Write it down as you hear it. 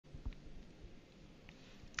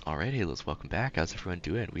Alrighty, let's welcome back. How's everyone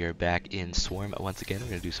doing? We are back in Swarm once again. We're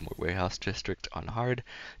going to do some more Warehouse District on hard,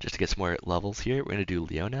 just to get some more levels here. We're going to do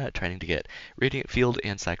Leona, trying to get Radiant Field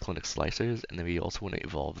and Cyclonic Slicers, and then we also want to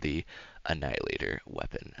evolve the Annihilator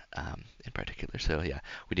weapon in particular. So yeah,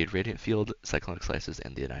 we need Radiant Field, Cyclonic Slicers,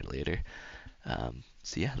 and the Annihilator.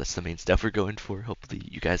 So yeah, that's the main stuff we're going for. Hopefully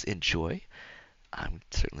you guys enjoy. I'm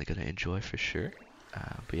certainly going to enjoy for sure.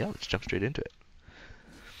 But yeah, let's jump straight into it.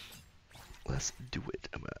 Let's do it.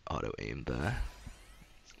 I'm gonna auto aim the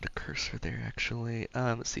cursor there actually.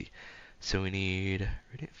 Let's see. So we need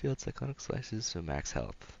Radiant Field, Cyclonic Slices, so max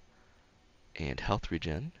health, and health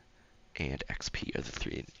regen, and XP are the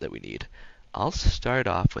three that we need. I'll start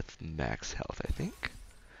off with max health, I think.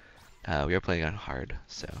 We are playing on hard,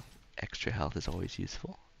 so extra health is always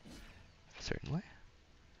useful. Certainly.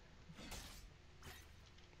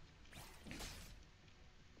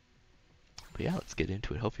 But yeah, let's get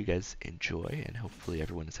into it. Hope you guys enjoy, and hopefully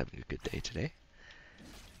everyone is having a good day today.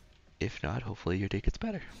 If not, hopefully your day gets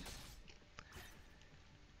better.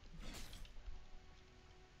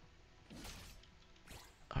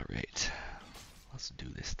 Alright, let's do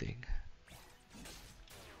this thing.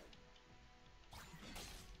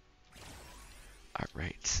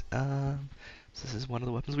 Alright, so this is one of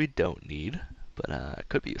the weapons we don't need, but it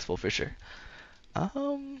could be useful for sure.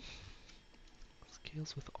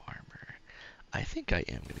 Scales with armor. I think I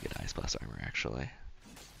am going to get Ice Blast armor actually.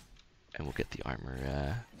 And we'll get the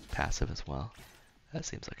armor passive as well. That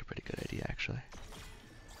seems like a pretty good idea actually.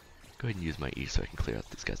 Go ahead and use my E so I can clear out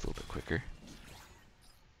these guys a little bit quicker.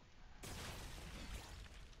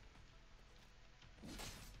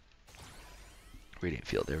 Radiant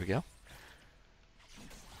Field, there we go.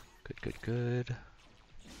 Good, good, good.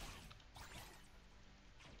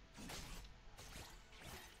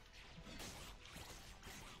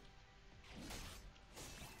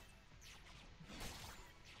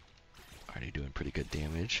 Already doing pretty good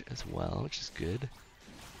damage as well, which is good.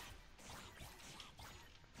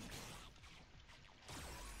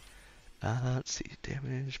 Let's see,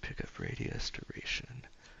 damage, pickup radius, duration.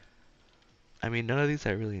 I mean, none of these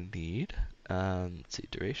I really need. Let's see,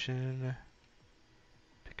 duration.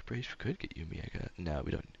 Pickup radius could get Yumi. No,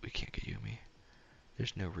 we can't get Yumi.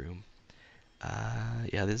 There's no room.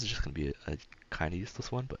 Yeah, this is just gonna be a kind of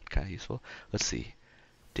useless one, but kind of useful. Let's see.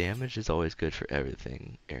 Damage is always good for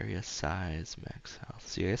everything. Area size, max health.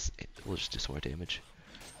 So yes, we'll just do some more damage.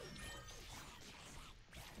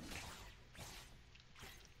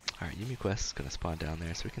 Alright, Yumi Quest is gonna spawn down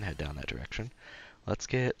there, so we can head down that direction. Let's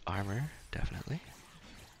get armor, definitely.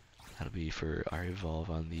 That'll be for our evolve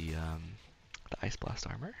on the Ice Blast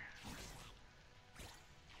armor.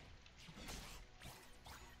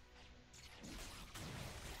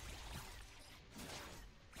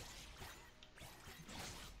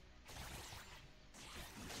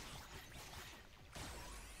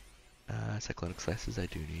 Cyclonic Slices I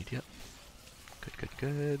do need, yep. Good, good,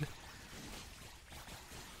 good.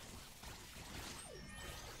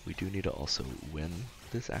 We do need to also win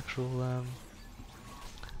this actual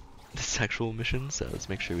mission, so let's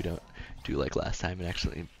make sure we don't do like last time and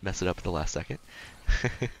actually mess it up at the last second.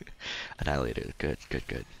 Annihilator, good, good,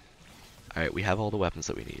 good. Alright, we have all the weapons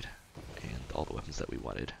that we need, and all the weapons that we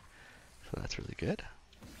wanted, so that's really good.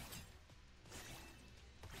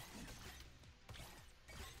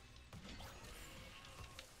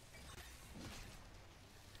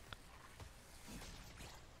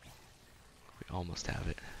 We almost have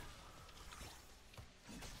it.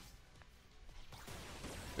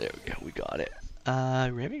 There we go, we got it.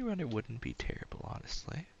 Ramming Runner wouldn't be terrible,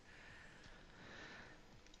 honestly.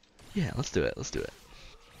 Yeah, let's do it, let's do it.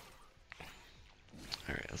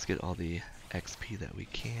 Alright, let's get all the XP that we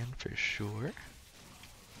can for sure.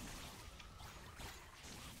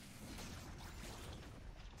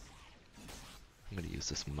 I'm gonna use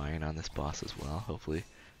this mine on this boss as well, hopefully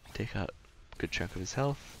take out a good chunk of his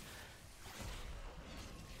health.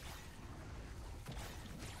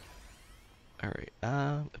 Alright,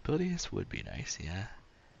 abilities would be nice, yeah.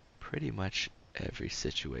 Pretty much every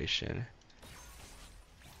situation.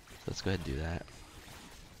 So let's go ahead and do that.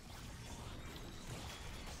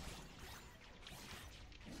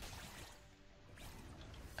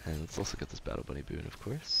 And let's also get this Battle Bunny boon, of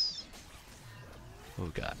course. What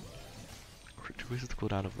we got? Reduces the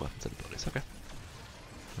cooldown of weapons and abilities. Okay.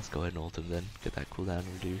 Let's go ahead and ult him then. Get that cooldown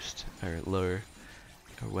reduced, or lower,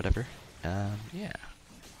 or whatever. Yeah.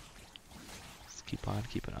 Let's keep on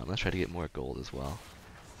keeping on. Let's try to get more gold as well.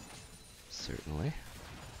 Certainly.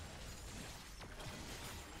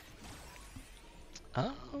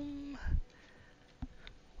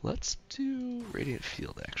 Let's do Radiant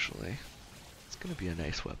Field actually. Let's gonna be a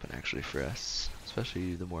nice weapon actually for us,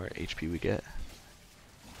 especially the more HP we get.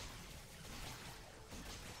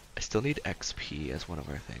 I still need XP as one of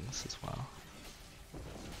our things as well.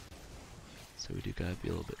 So we do gotta be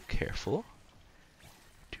a little bit careful.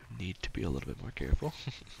 Do need to be a little bit more careful.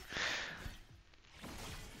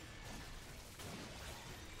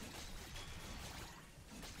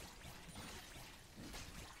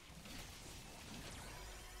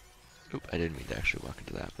 Oop, I didn't mean to actually walk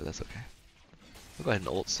into that, but that's okay. We'll go ahead and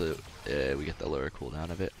ult so we get the lower cooldown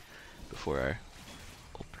of it before our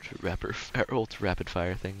ult rapid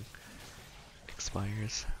fire thing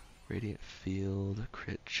expires. Radiant Field,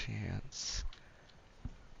 crit chance.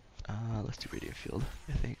 Let's do Radiant Field,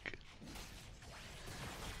 I think.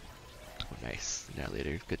 Oh, nice.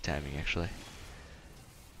 Annihilator, good timing actually.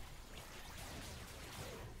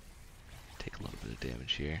 Take a little bit of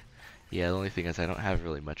damage here. Yeah, the only thing is I don't have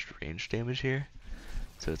really much range damage here.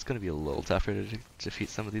 So it's going to be a little tougher to defeat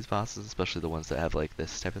some of these bosses, especially the ones that have like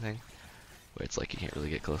this type of thing, where it's like you can't really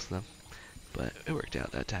get close to them. But it worked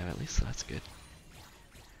out that time at least, so that's good.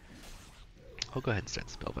 I'll go ahead and start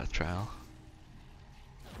the Spellbath Trial.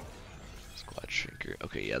 Squad Shrinker.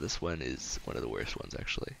 Okay, yeah, this one is one of the worst ones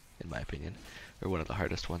actually, in my opinion. Or one of the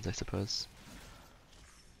hardest ones, I suppose.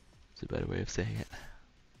 It's a better way of saying it.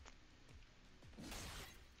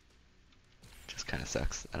 Just kind of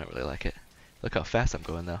sucks. I don't really like it. Look how fast I'm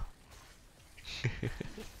going though.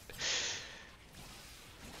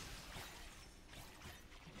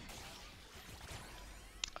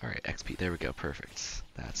 Alright, XP, there we go, perfect.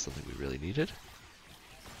 That's something we really needed.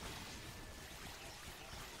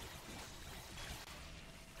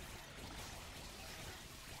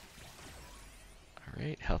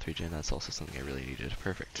 Alright, health regen, that's also something I really needed,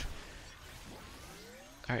 perfect.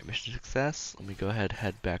 Alright, mission success. Let me go ahead,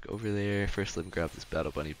 head back over there. First, let me grab this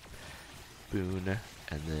Battle Bunny boon,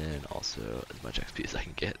 and then also as much XP as I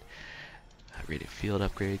can get. Radiant Field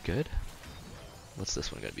upgrade, good. What's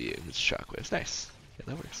this one gonna be? It's Shockwaves, nice. Yeah,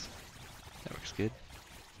 that works. That works good.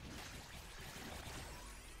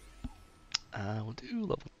 We'll do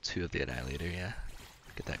level 2 of the Annihilator, yeah.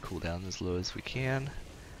 Get that cooldown as low as we can.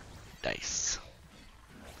 Nice.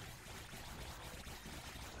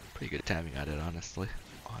 Pretty good timing on it, honestly.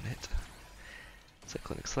 On it.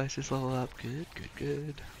 Cyclonic Slicers level up, good, good,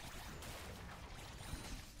 good.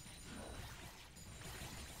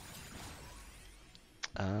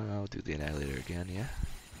 I'll do the Annihilator again, yeah.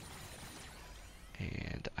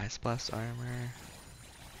 And Ice Blast armor.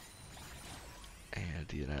 And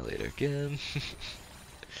the Annihilator again.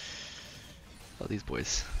 Oh, these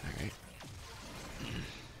boys. Alright.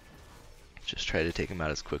 Just try to take them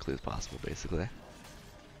out as quickly as possible, basically.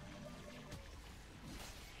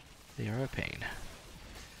 They are a pain.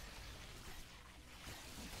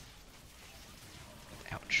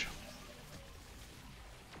 Ouch.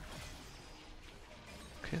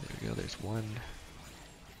 Okay, there we go. There's one.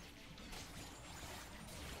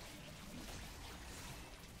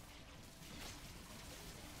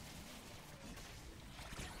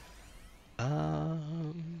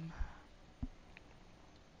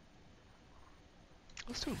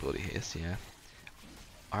 Let's do ability haste, yeah.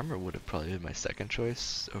 Armor would have probably been my second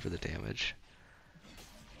choice over the damage.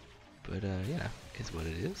 But yeah, is what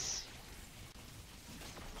it is.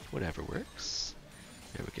 Whatever works.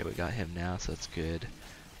 There we go, we got him now, so that's good.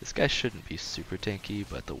 This guy shouldn't be super tanky,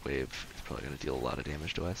 but the wave is probably going to deal a lot of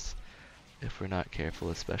damage to us. If we're not careful,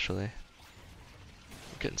 especially.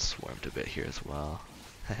 We're getting swarmed a bit here as well.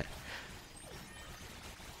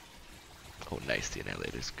 Oh, nice, the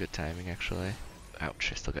Annihilator's good timing, actually.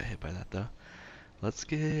 Ouch, I still got hit by that, though. Let's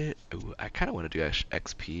get... Ooh, I kind of want to do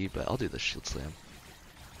XP, but I'll do the Shield Slam.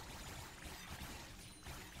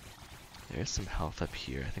 There's some health up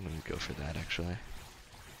here. I think I'm going to go for that, actually.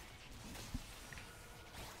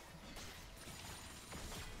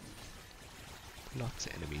 Lots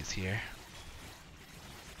of enemies here.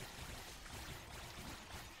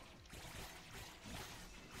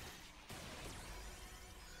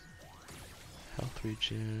 Health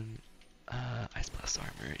regen. Ice Blast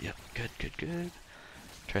armor. Yep, good, good, good.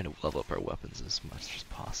 Trying to level up our weapons as much as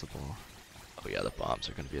possible. Oh yeah, the bombs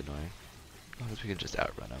are going to be annoying. As long as we can just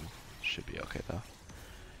outrun them, should be okay though.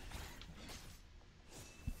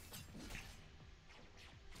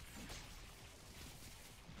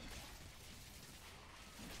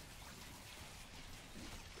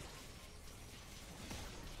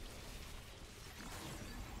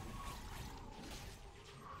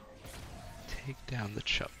 Take down the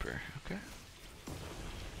chopper, okay.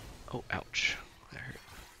 Oh, ouch. That hurt.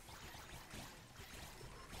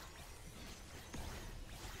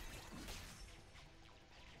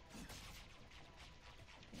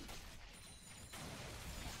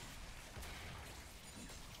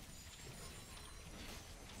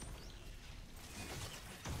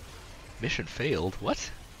 Mission failed?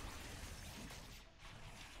 What?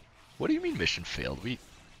 What do you mean mission failed? We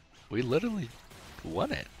literally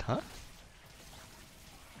won it, huh?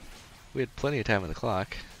 We had plenty of time on the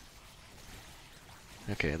clock.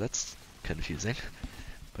 Okay, that's confusing.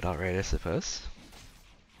 But alright, I suppose.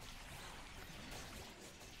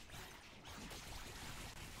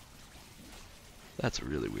 That's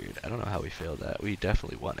really weird. I don't know how we failed that. We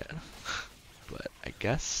definitely won it. But I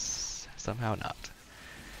guess somehow not.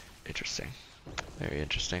 Interesting. Very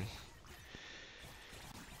interesting.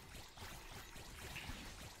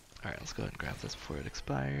 Alright, let's go ahead and grab this before it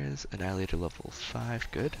expires. Annihilator level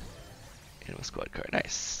 5, good. And a squad card,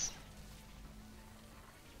 nice.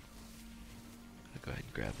 I'll go ahead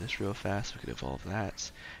and grab this real fast. We could evolve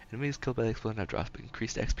that. Enemies killed by the explosion have dropped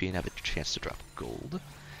increased XP and have a chance to drop gold.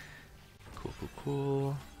 Cool, cool,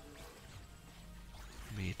 cool.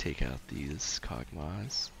 Let me take out these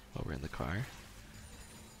Kog'Maws while we're in the car.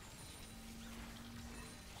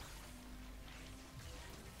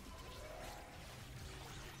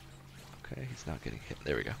 Okay, he's not getting hit.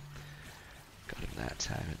 There we go. Got him that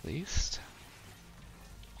time at least.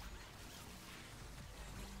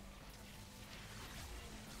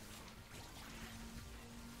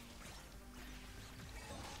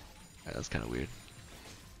 That was kind of weird.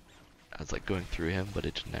 I was like going through him, but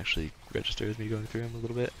it didn't actually register as me going through him a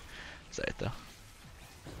little bit. It's alright though.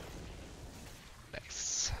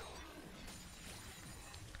 Nice.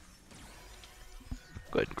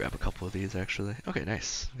 Go ahead and grab a couple of these actually. Okay,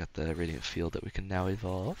 nice. We got the Radiant Field that we can now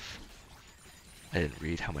evolve. I didn't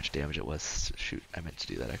read how much damage it was. Shoot, I meant to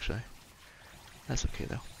do that actually. That's okay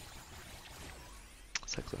though.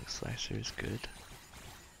 Cyclonic Slicer is good.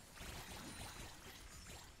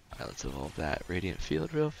 Alright, let's evolve that Radiant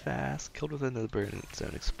Field real fast. Killed within the burn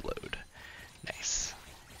zone, explode. Nice.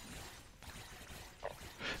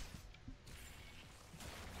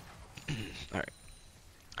 Alright,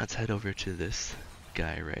 let's head over to this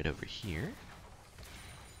guy right over here.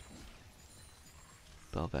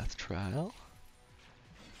 Belvath Trial.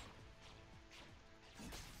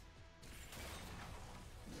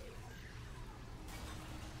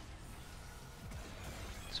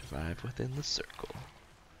 Survive within the circle.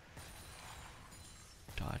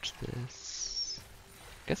 Dodge this.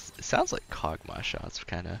 I guess it sounds like Kog'Maw shots,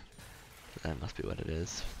 kinda. That must be what it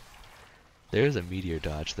is. There's a meteor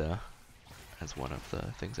dodge though, as one of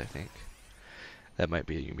the things I think. That might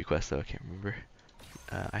be a Yumi quest though, I can't remember.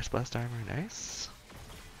 Ice Blast armor, nice.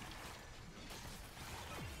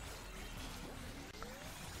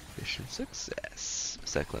 Mission success.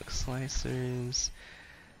 Cyclonic Slicers.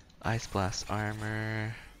 Ice Blast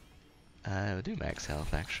armor. We'll do max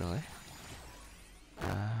health actually.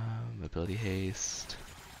 Ability haste.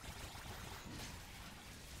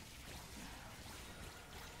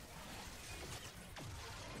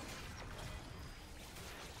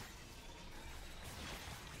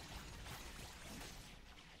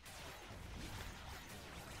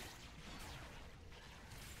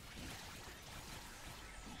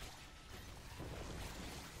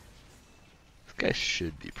 This guy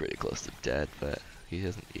should be pretty close to dead, but he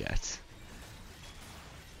isn't yet.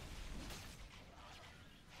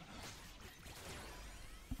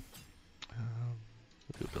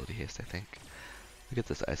 We'll do ability haste, I think. We'll get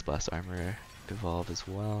this Ice Blast armor evolve as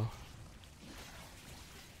well.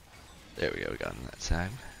 There we go, we got him that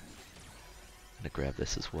time. I'm gonna grab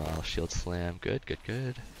this as well. Shield Slam, good, good,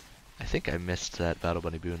 good. I think I missed that Battle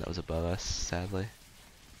Bunny boon that was above us, sadly.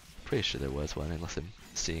 Pretty sure there was one, unless I'm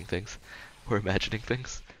seeing things. Or imagining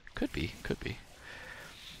things. Could be, could be.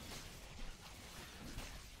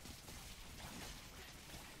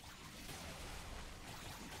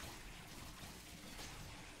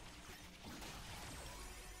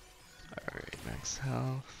 Alright, max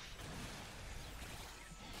health.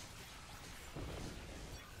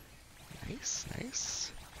 Nice,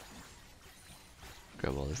 nice.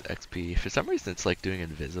 Grab all this XP. For some reason it's like doing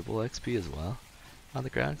invisible XP as well on the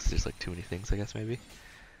ground, because there's like too many things, I guess, maybe.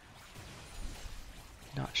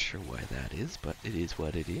 Not sure why that is, but it is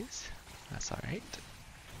what it is. That's alright.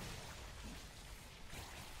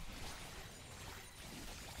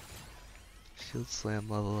 Shield Slam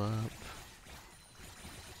level up.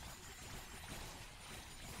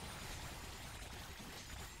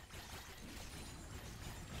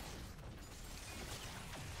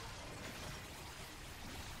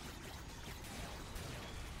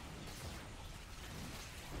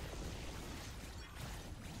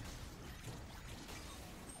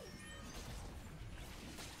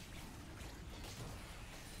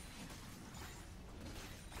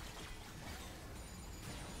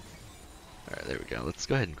 Alright, there we go. Let's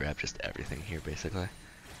go ahead and grab just everything here, basically.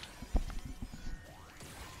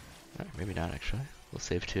 Alright, maybe not actually. We'll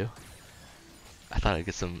save 2. I thought I'd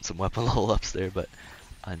get some weapon level ups there, but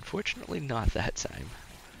unfortunately not that time.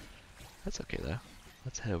 That's okay though.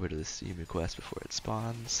 Let's head over to this Emu quest before it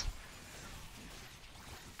spawns.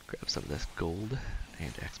 Grab some of this gold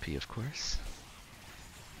and XP, of course.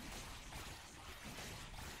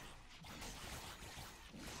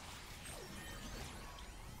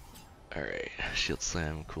 Alright, Shield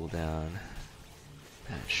Slam cooldown.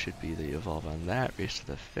 That should be the evolve on that. Race to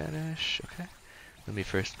the finish. Okay. Let me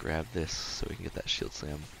first grab this so we can get that Shield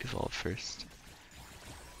Slam evolved first.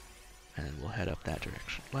 And then we'll head up that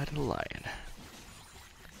direction. Light of the Lion.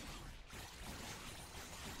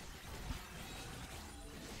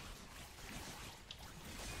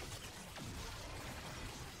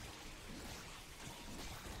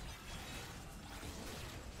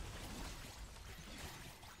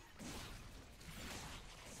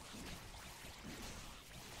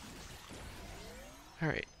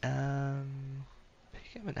 Alright,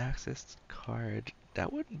 pick up an access card.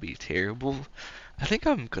 That wouldn't be terrible. I think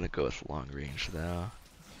I'm gonna go with long range though.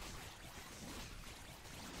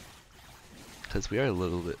 Because we are a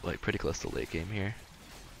little bit, like, pretty close to late game here.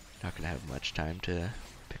 Not gonna have much time to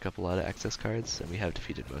pick up a lot of access cards, and we have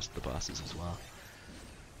defeated most of the bosses as well.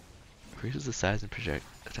 Increases the size and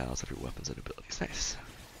projectiles of your weapons and abilities. Nice.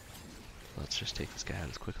 Let's just take this guy out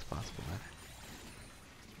as quick as possible, man.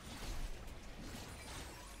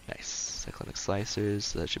 Nice. Cyclonic Slicers,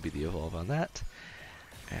 so that should be the evolve on that.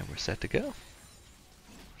 And we're set to go.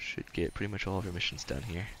 Should get pretty much all of our missions done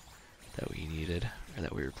here that we needed, or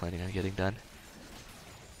that we were planning on getting done.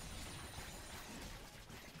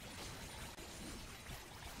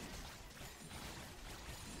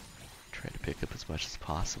 Try to pick up as much as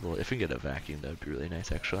possible. If we can get a vacuum, that would be really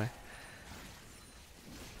nice, actually. I'm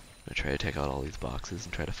gonna try to take out all these boxes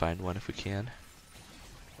and try to find one if we can.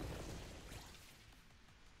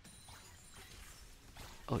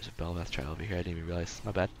 Oh, there's a Belvath trial over here. I didn't even realize.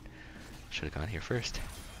 My bad. Should have gone here first.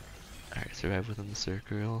 Alright, survive within the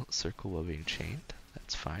circle while being chained.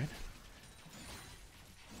 That's fine.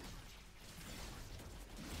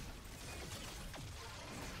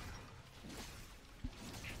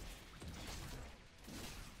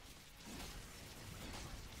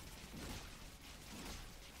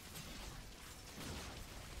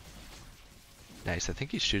 Nice, I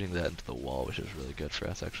think he's shooting that into the wall, which is really good for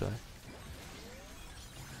us, actually.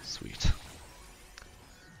 Sweet.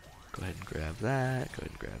 Go ahead and grab that, go ahead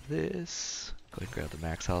and grab this. Go ahead and grab the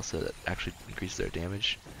max health so that actually increases our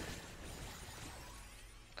damage.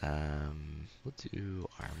 We'll do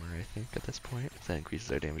armor, I think, at this point. That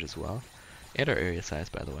increases our damage as well. And our area size,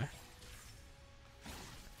 by the way.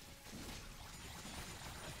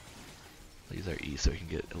 I'll use our E so we can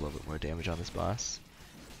get a little bit more damage on this boss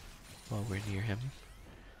while we're near him.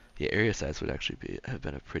 Yeah, area size would actually have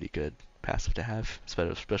been a pretty good passive to have,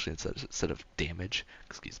 especially instead of damage.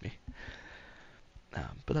 Excuse me.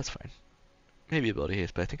 But that's fine. Maybe ability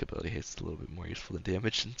haste, but I think ability haste is a little bit more useful than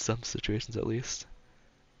damage in some situations, at least.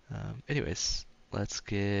 Anyways, let's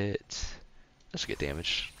get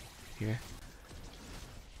damage here.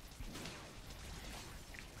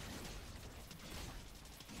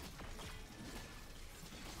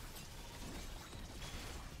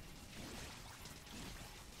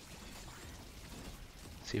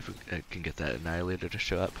 See if we can get that Annihilator to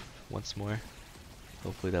show up once more.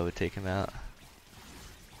 Hopefully that would take him out.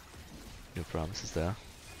 No promises though.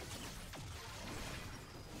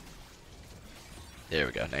 There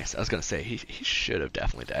we go, nice. I was gonna say, he should have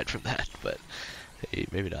definitely died from that, but hey,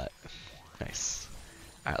 maybe not. Nice.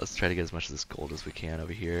 Alright, let's try to get as much of this gold as we can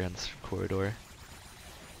over here in this corridor.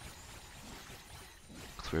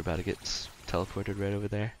 Because we're about to get teleported right over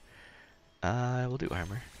there. We'll do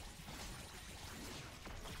armor.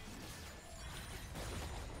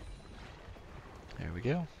 There we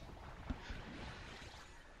go.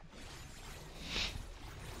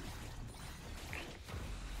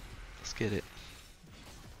 Let's get it.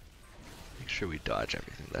 Make sure we dodge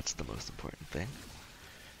everything. That's the most important thing.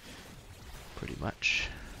 Pretty much.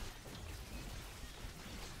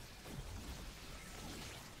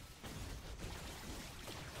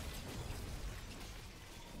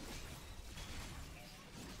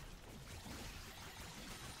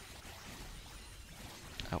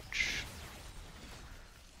 Ouch.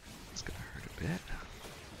 It's gonna hurt a bit.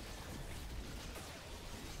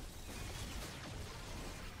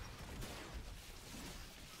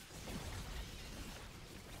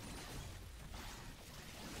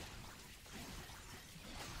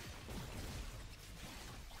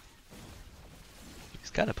 He's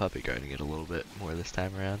kind of puppy guarding it a little bit more this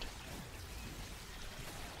time around.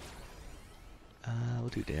 We'll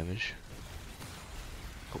do damage.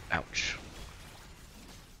 Oh, ouch.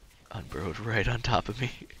 Unburrowed right on top of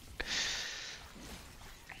me.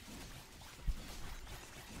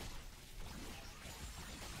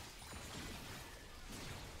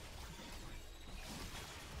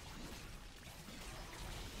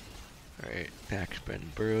 Alright, back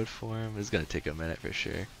in burrowed form. This is gonna take a minute for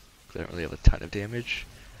sure, because I don't really have a ton of damage.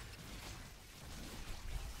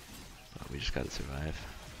 But we just gotta survive.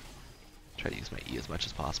 Try to use my E as much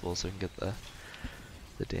as possible so I can get the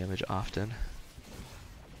damage often.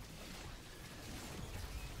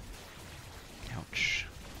 Ouch.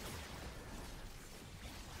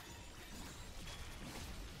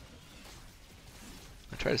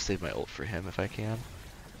 I'll try to save my ult for him if I can.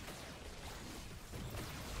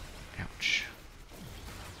 Ouch.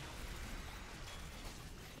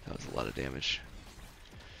 That was a lot of damage.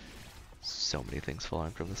 So many things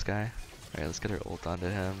falling from this guy. Alright, let's get our ult onto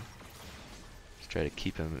him. Let's try to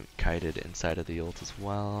keep him kited inside of the ult as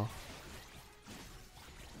well.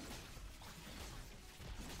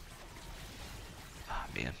 Ah,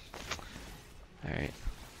 man. Alright.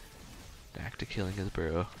 Back to killing his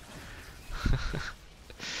burrow.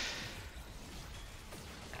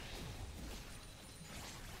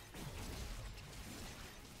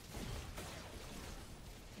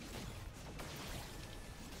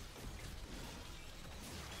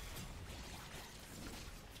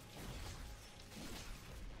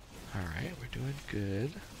 Alright, we're doing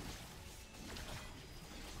good.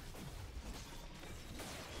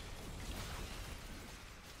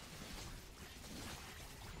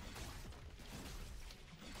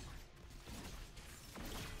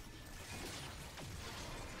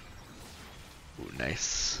 Ooh,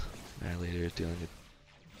 nice. Annihilator is dealing with,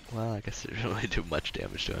 well, I guess it didn't really do much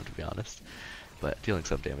damage to him, to be honest. But dealing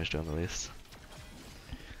some damage to him at least.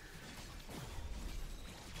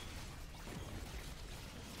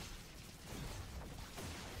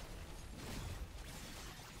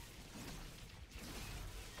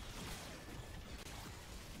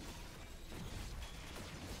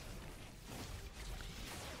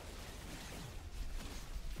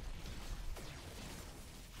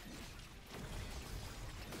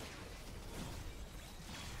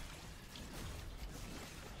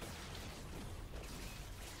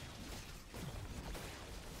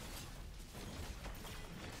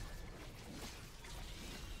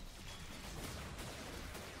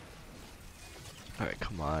 Alright,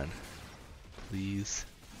 come on. Please.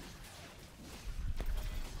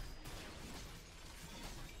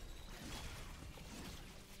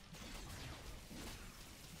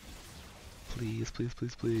 Please, please,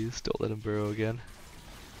 please, please. Don't let him burrow again.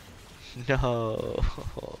 No.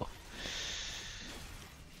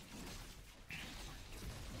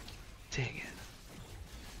 Dang it.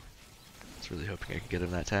 I was really hoping I could get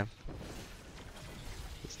him that time.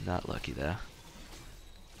 Was not lucky though.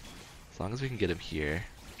 As long as we can get him here,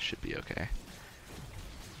 should be okay.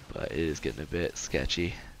 But it is getting a bit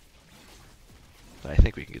sketchy. But I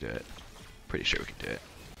think we can do it. Pretty sure we can do it.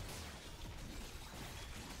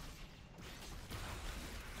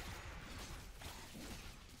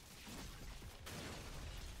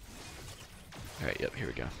 Alright, yep, here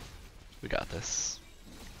we go. We got this.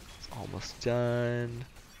 It's almost done.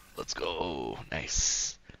 Let's go.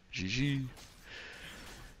 Nice. GG.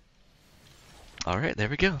 Alright, there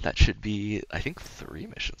we go. That should be, I think, 3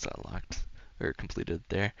 missions unlocked. Or completed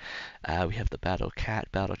there. We have the Battle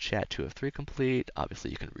Cat, Battle Chat 2 of 3 complete. Obviously,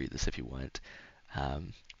 you can read this if you want.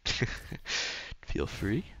 Feel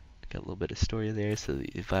free. Got a little bit of story there. So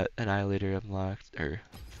the Annihilator unlocked, or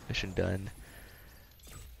mission done.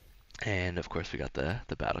 And of course, we got the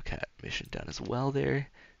Battle Cat mission done as well there.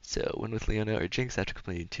 So win with Leona or Jinx after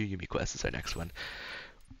completing 2 Yumi quests is our next one.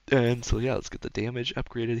 And so yeah, let's get the damage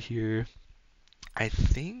upgraded here. I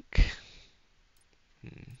think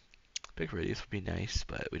big radius would be nice,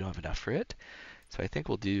 but we don't have enough for it. So I think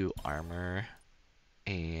we'll do armor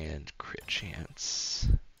and crit chance.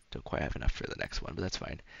 Don't quite have enough for the next one, but that's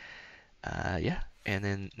fine. Yeah, and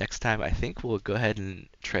then next time I think we'll go ahead and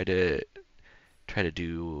try to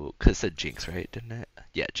do, because it said Jinx, right? Didn't it?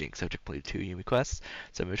 Yeah, Jinx. I have to complete 2 Yumi quests.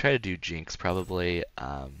 So I'm going to try to do Jinx probably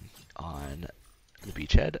on the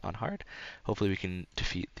beachhead on hard. Hopefully we can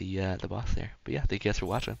defeat the boss there. But yeah, thank you guys for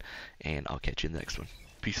watching, and I'll catch you in the next one.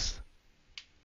 Peace.